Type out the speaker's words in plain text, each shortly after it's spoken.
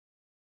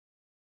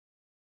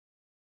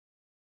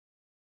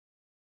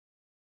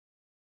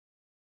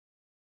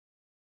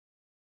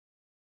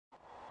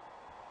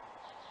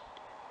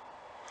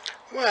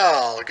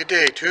Well, good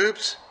day,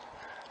 tubes.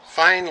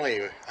 Finally,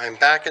 I'm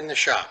back in the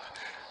shop.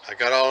 I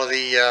got all of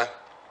the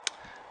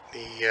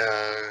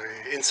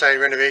inside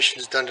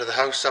renovations done to the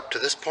house up to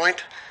this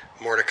point.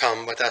 More to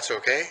come, but that's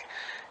okay.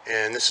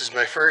 And this is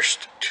my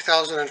first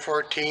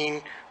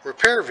 2014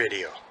 repair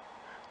video.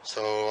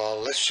 So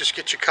let's just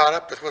get you caught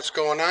up with what's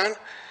going on,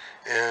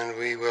 and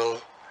we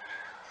will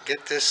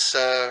get this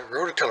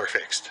rototiller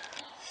fixed.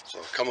 So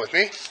come with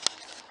me.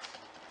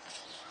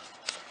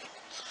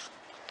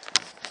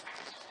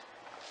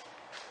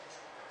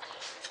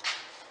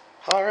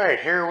 Alright,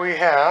 here we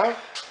have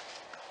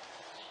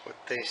what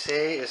they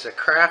say is a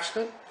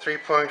Craftsman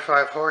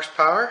 3.5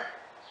 horsepower.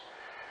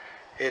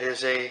 It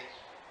is a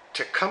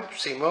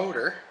Tecumseh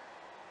motor.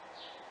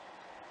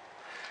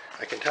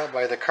 I can tell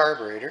by the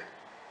carburetor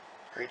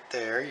right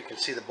there. You can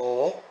see the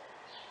bowl.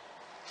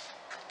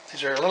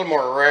 These are a little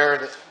more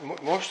rare.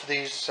 Most of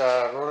these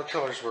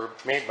rototillers were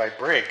made by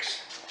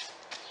Briggs.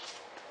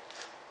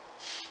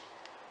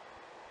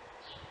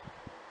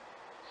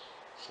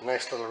 It's a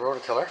nice little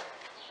rototiller.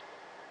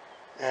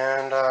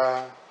 And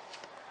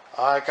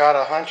I got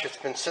a hunch it's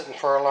been sitting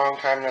for a long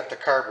time that the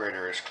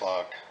carburetor is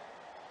clogged.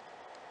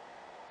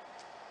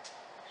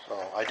 So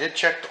I did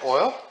check the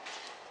oil.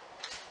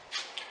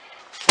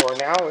 For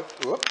now,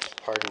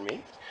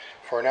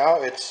 For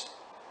now it's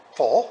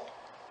full.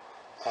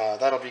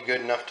 That'll be good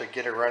enough to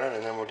get it running,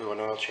 and then we'll do an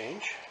oil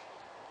change.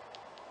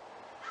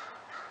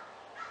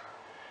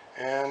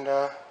 And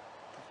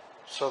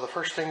so the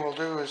first thing we'll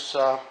do is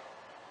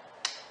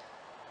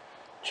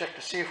check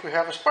to see if we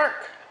have a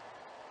spark.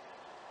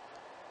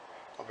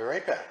 I'll be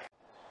right back.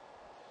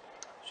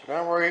 So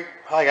now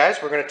hi guys,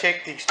 we're going to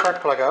take the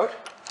spark plug out.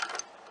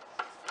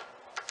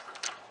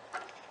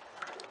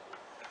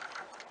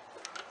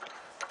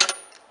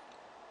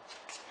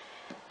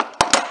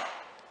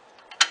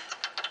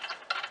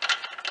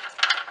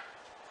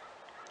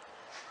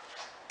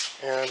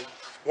 And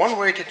one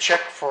way to check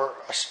for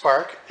a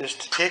spark is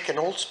to take an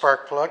old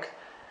spark plug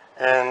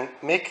and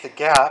make the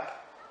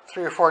gap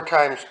 3 or 4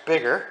 times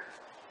bigger.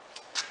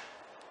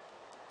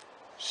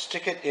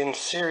 Stick it in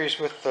series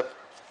with the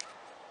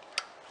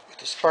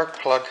spark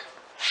plug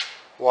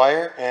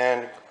wire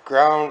and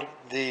ground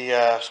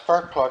the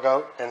spark plug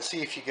out and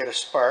see if you get a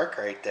spark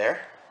right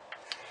there.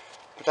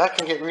 But that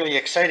can get really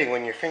exciting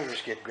when your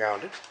fingers get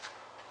grounded.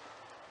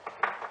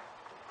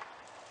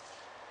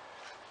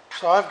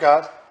 So I've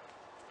got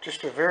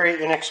just a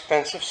very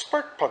inexpensive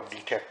spark plug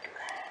detector.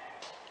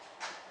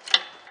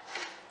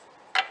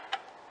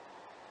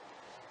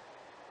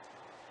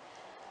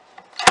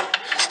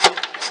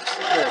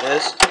 There it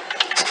is.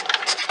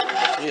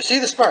 You see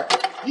the spark.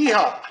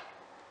 Yeehaw!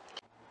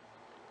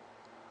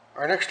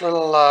 Our next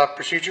little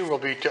procedure will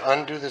be to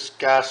undo this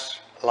gas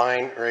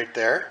line right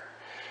there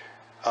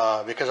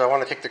because I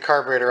want to take the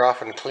carburetor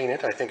off and clean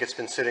it. I think it's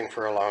been sitting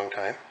for a long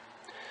time.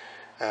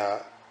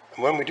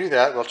 When we do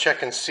that, we'll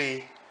check and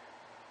see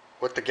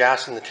what the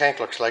gas in the tank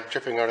looks like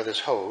dripping out of this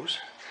hose.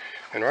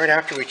 And right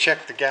after we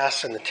check the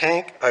gas in the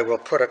tank, I will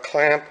put a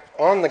clamp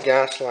on the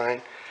gas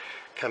line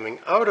coming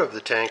out of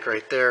the tank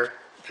right there,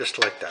 just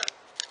like that.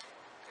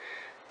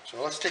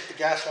 So let's take the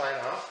gas line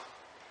off.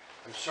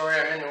 I'm sorry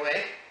I'm in the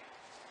way.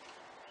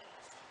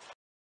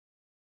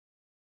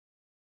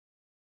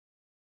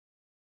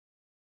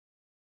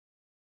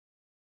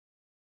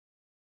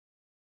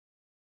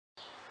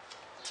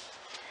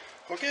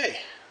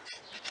 Okay.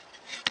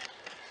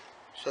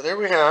 So there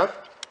we have.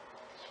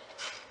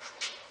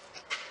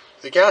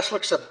 The gas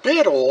looks a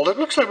bit old. It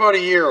looks about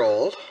 1 year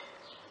old.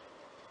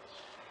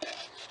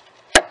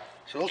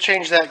 So we'll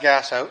change that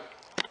gas out.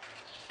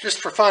 Just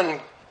for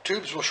fun,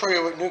 tubes, we'll show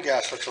you what new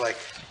gas looks like.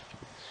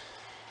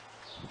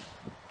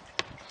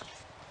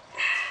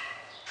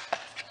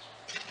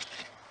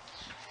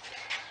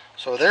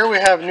 So there we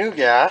have new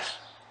gas,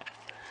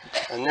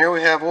 and there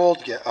we have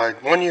old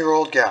 1 year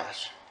old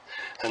gas.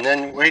 And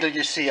then wait till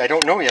you see, I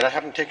don't know yet, I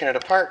haven't taken it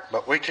apart,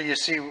 but wait till you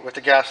see what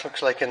the gas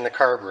looks like in the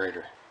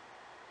carburetor.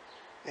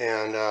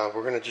 And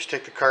we're going to just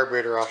take the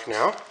carburetor off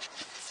now.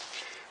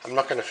 I'm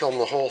not going to film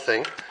the whole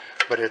thing,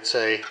 but it's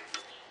a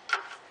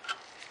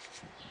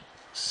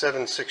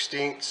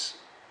 7/16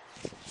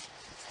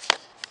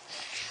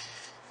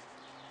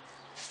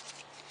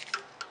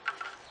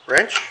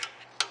 wrench.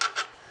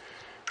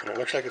 And it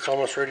looks like it's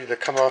almost ready to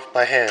come off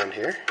by hand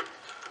here.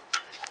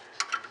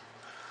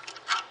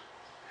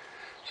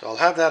 So I'll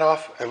have that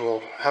off and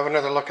we'll have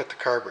another look at the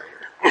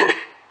carburetor.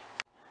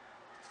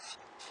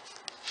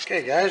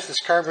 Okay guys, this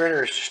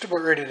carburetor is just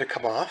about ready to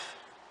come off.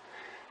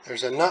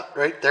 There's a nut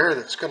right there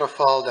that's going to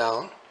fall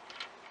down.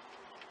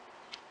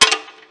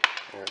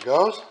 There it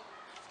goes.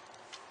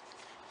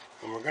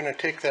 And we're going to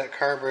take that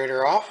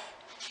carburetor off.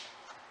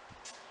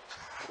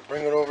 We'll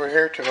bring it over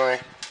here to my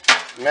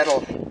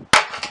metal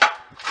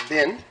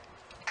bin.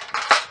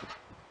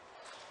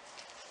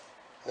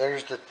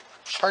 There's the,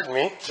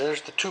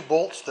 there's the 2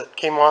 bolts that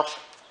came off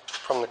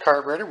from the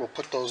carburetor. We'll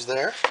put those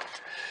there.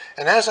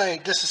 And as I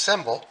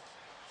disassemble,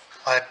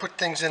 I put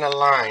things in a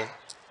line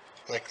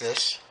like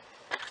this,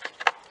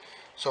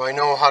 so I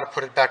know how to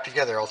put it back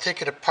together. I'll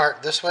take it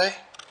apart this way,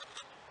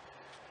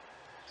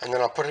 and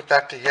then I'll put it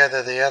back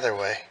together the other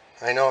way.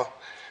 I know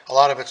a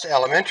lot of it's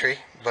elementary,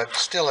 but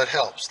still it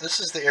helps. This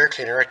is the air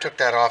cleaner. I took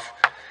that off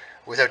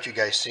without you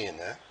guys seeing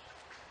that.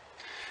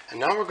 And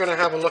now we're going to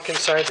have a look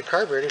inside the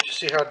carburetor to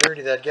see how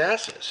dirty that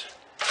gas is.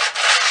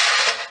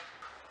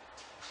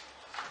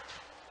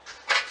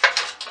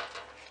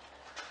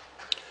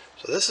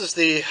 So this is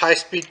the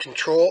high-speed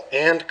control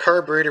and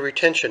carburetor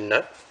retention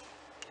nut.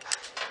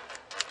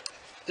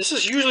 This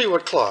is usually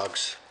what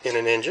clogs in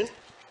an engine.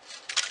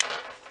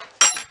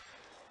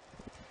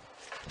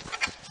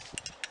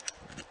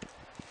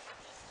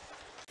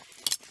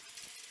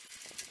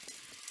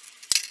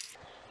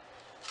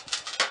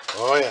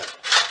 Oh yeah.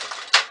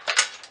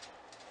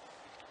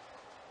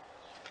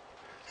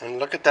 And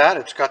look at that,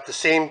 it's got the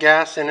same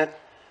gas in it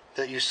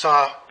that you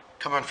saw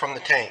coming from the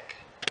tank.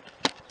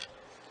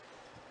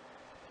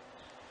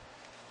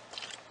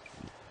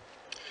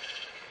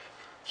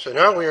 So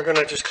now we are going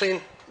to just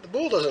clean. The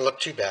bowl doesn't look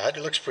too bad,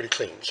 it looks pretty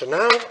clean. So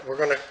now we're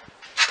going to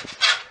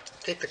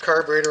take the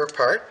carburetor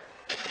apart.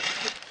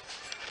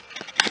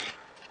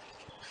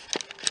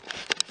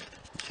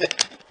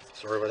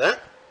 Sorry about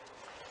that.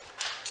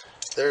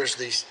 There's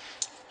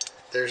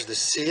the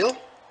seal.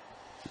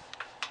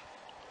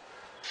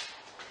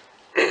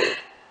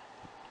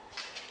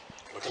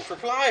 Looking for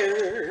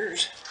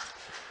pliers.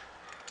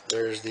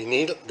 There's the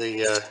needle,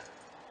 the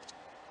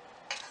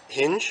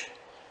hinge,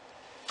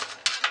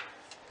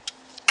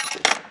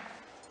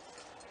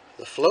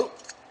 the float.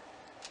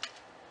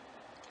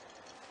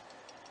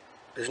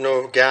 There's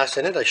no gas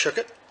in it, I shook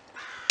it.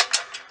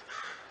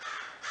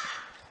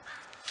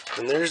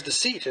 And there's the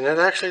seat, and it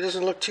actually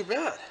doesn't look too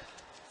bad.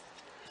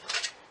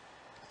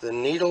 The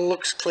needle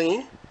looks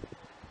clean.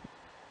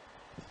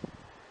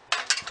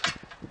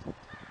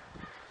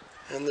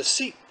 And the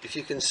seat, if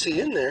you can see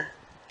in there,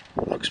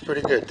 looks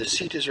pretty good. The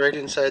seat is right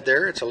inside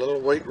there. It's a little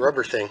white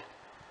rubber thing.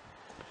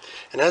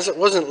 And as it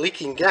wasn't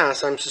leaking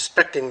gas, I'm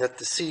suspecting that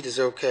the seat is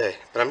okay.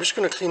 But I'm just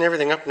going to clean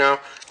everything up now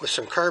with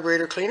some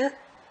carburetor cleaner.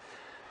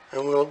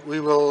 And we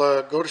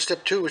will go to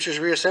step 2, which is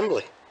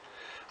reassembly.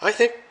 I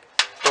think,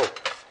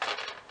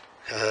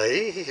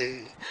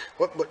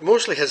 what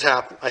mostly has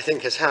happened, I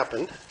think has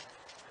happened,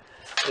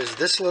 is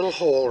this little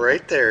hole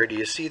right there. Do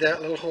you see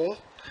that little hole?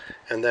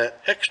 And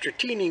that extra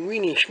teeny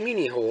weeny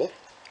schmeeny hole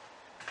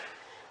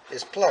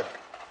is plugged.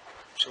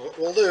 So what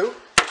we'll do,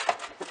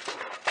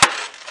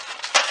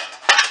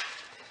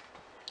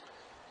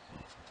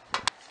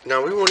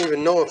 now we won't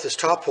even know if this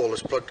top hole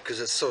is plugged because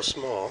it's so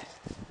small.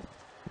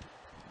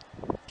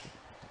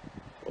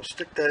 We'll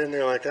stick that in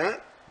there like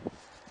that.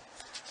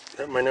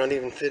 That might not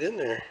even fit in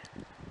there.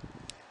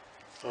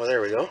 Oh,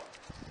 there we go.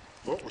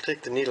 Well, we'll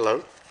take the needle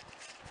out.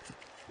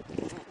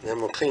 Then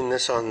we'll clean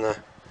this on the,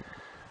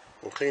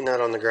 we'll clean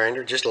that on the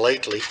grinder just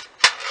lightly.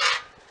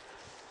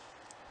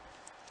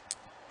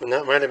 And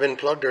that might have been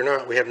plugged or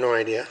not, we have no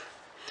idea.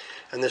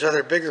 And this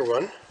other bigger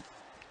one,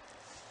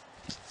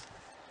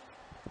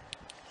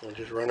 we'll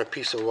just run a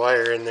piece of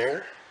wire in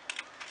there.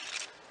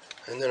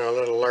 And then a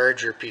little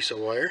larger piece of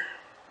wire.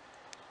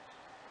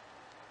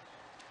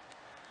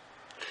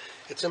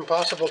 It's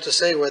impossible to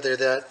say whether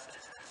that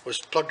was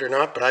plugged or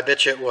not, but I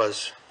bet you it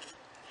was.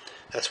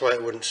 That's why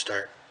it wouldn't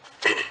start.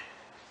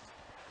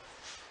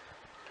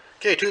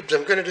 Okay, tubes,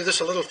 I'm going to do this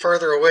a little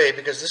farther away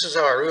because this is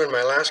how I ruined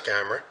my last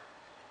camera.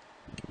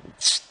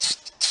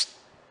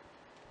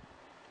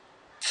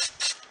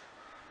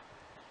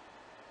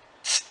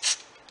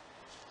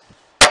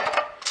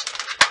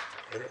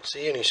 I don't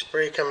see any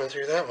spray coming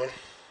through that one.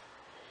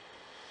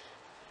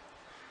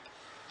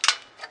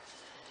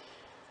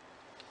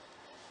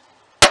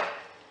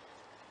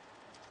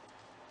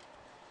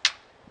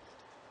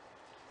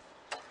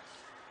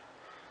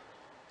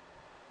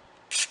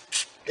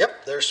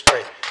 Yep, there's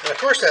spray. And of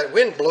course that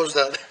wind blows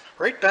that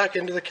right back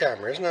into the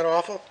camera. Isn't that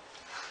awful?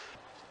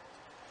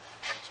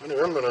 So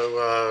anyway, I'm going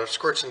to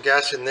squirt some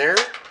gas in there,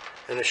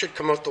 and it should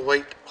come out the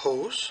white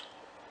hose.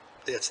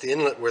 That's the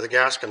inlet where the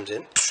gas comes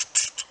in.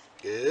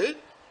 Good.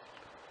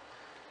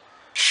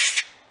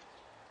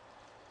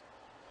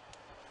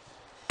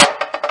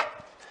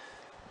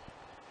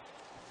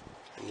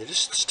 And you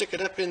just stick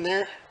it up in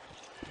there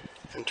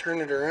and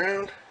turn it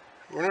around.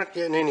 We're not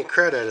getting any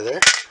crud out of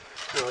there.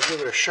 I'll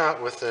give it a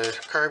shot with the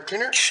carb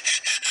cleaner.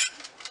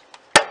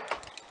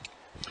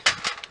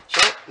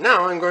 So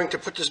now I'm going to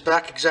put this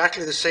back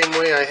exactly the same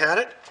way I had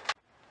it.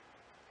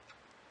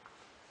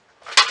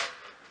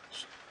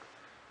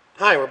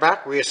 Hi, we're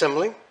back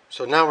reassembling.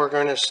 So now we're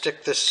going to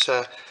stick this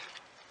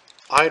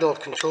idle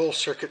control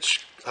circuit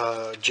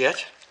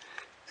jet.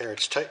 There,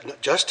 it's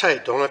tight, just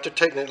tight. Don't have to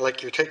tighten it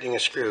like you're tightening a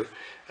screw.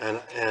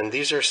 And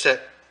these are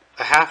set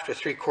 1/2 to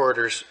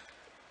 3/4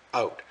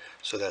 out.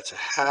 So that's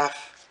 1/2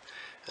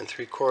 and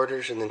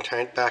 3/4, and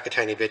then back a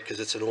tiny bit because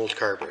it's an old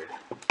carburetor.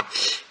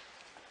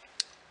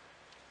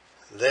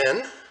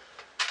 Then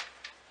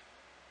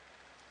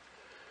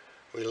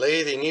we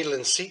lay the needle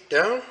and seat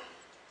down.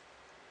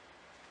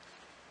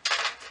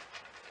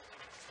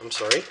 I'm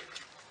sorry.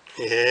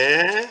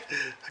 Yeah,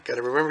 I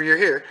gotta remember you're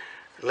here.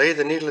 Lay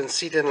the needle and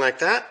seat in like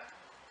that.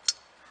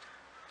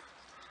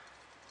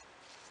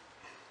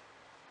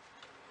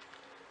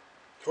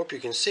 Hope you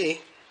can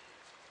see.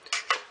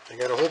 I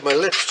gotta hold my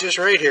lips just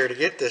right here to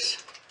get this.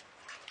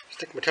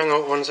 Stick my tongue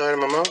out one side of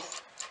my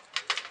mouth.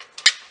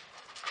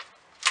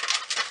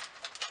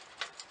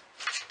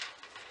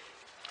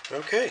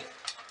 Okay,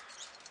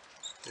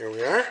 there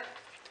we are.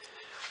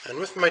 And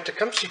with my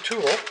Tecumseh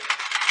tool,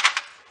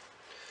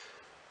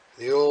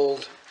 the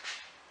old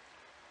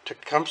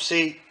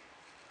Tecumseh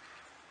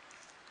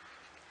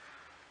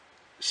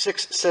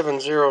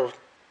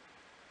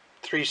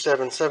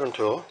 670377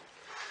 tool,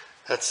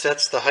 that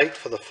sets the height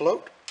for the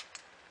float,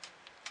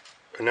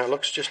 and that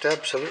looks just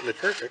absolutely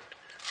perfect.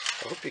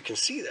 I hope you can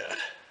see that.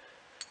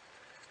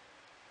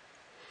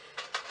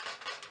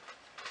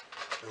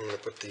 I'm going to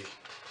put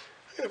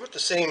the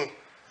same.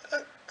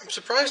 I'm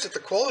surprised at the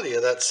quality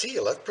of that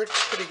seal. That's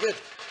pretty good.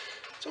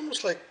 It's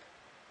almost like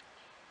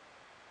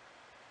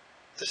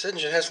this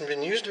engine hasn't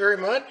been used very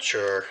much,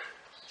 or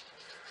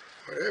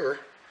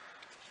whatever.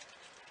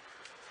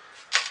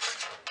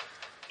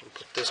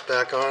 Put this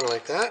back on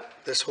like that.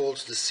 This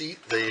holds the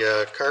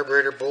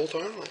carburetor bolt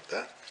on like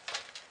that.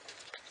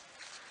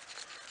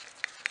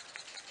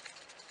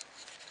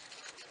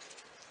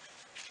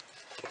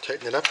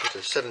 Tighten it up with a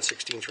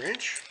 7/16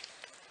 wrench.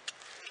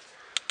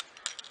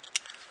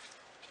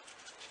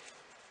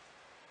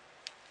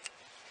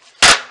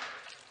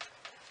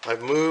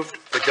 I've moved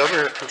the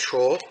governor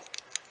control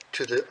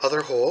to the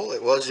other hole.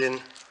 It was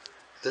in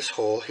this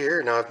hole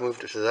here. Now I've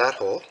moved it to that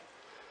hole.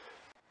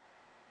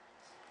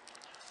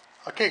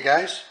 Okay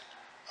guys,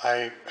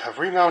 I have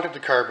remounted the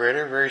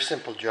carburetor. Very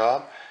simple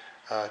job.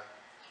 A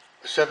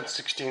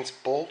 7/16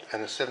 bolt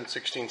and a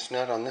 7/16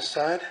 nut on this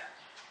side.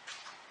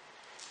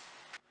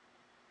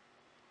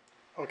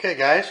 Okay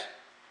guys,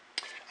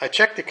 I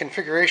checked the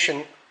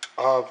configuration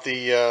of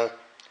the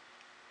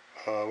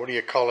what do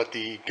you call it,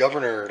 the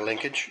governor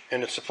linkage,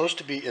 and it's supposed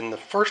to be in the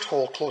first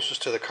hole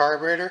closest to the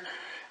carburetor,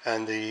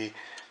 and the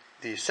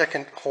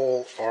second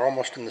hole are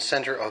almost in the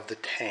center of the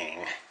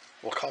tang.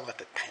 We'll call it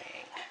the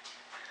tang.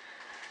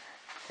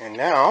 And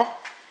now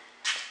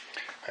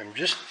I'm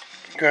just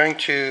going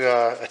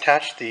to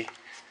attach the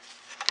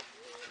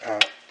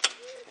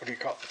what do you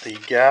call it, the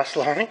gas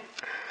line.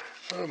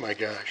 Oh my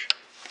gosh,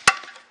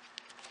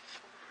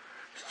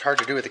 it's hard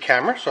to do with the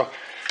camera, so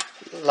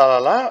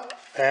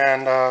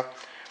and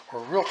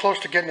we're real close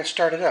to getting it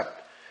started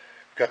up.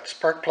 We've got the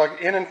spark plug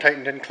in and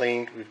tightened and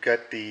cleaned. We've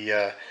got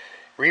the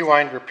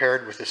rewind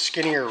repaired with a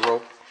skinnier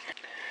rope.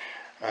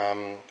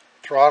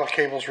 Throttle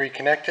cables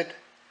reconnected.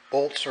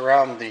 Bolts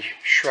around the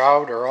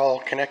shroud are all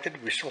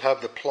connected. We still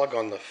have the plug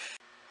on the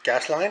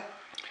gas line.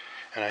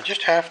 And I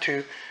just have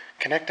to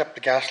connect up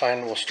the gas line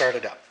and we'll start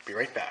it up. Be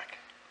right back.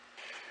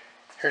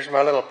 Here's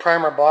my little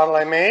primer bottle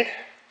I made.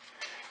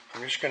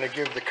 I'm just going to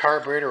give the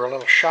carburetor a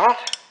little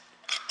shot.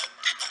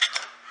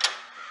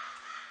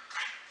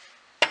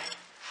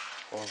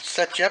 We'll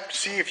set you up to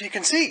see if you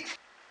can see.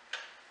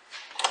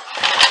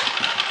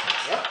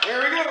 Yep,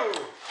 there we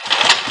go.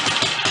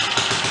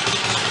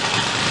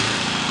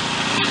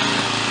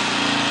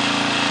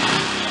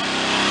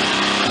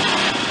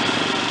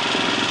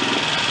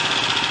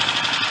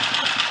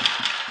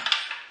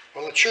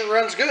 Well, it sure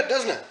runs good,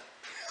 doesn't it?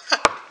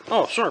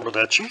 Oh, sorry about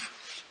that, Chief.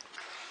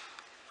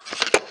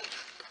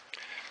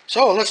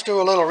 So let's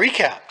do a little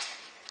recap.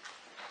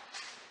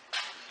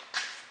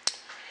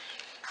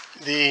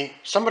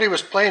 Somebody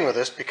was playing with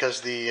this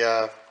because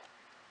the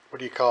what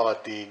do you call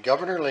it, the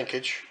governor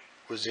linkage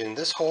was in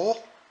this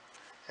hole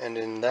and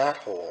in that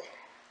hole,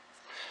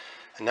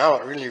 and now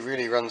it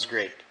really runs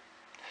great.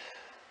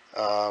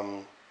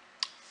 The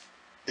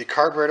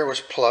carburetor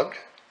was plugged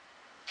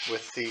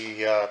with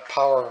the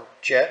power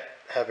jet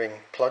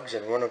having plugs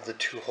in one of the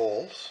two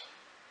holes.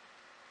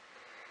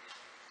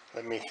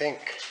 Let me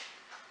think.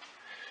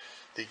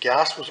 The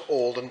gas was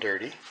old and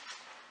dirty,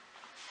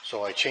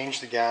 so I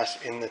changed the gas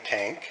in the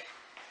tank.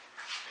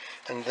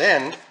 And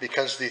then,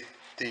 because the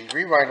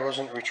rewind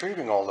wasn't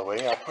retrieving all the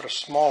way, I put a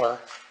smaller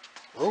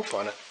rope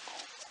on it.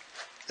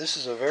 This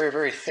is a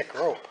very thick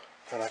rope,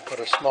 and I put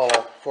a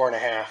smaller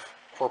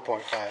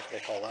 4.5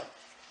 they call that.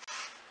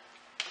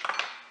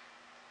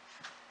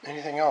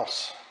 Anything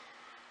else?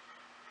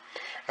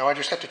 Now I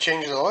just have to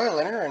change the oil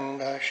in her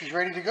and she's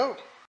ready to go.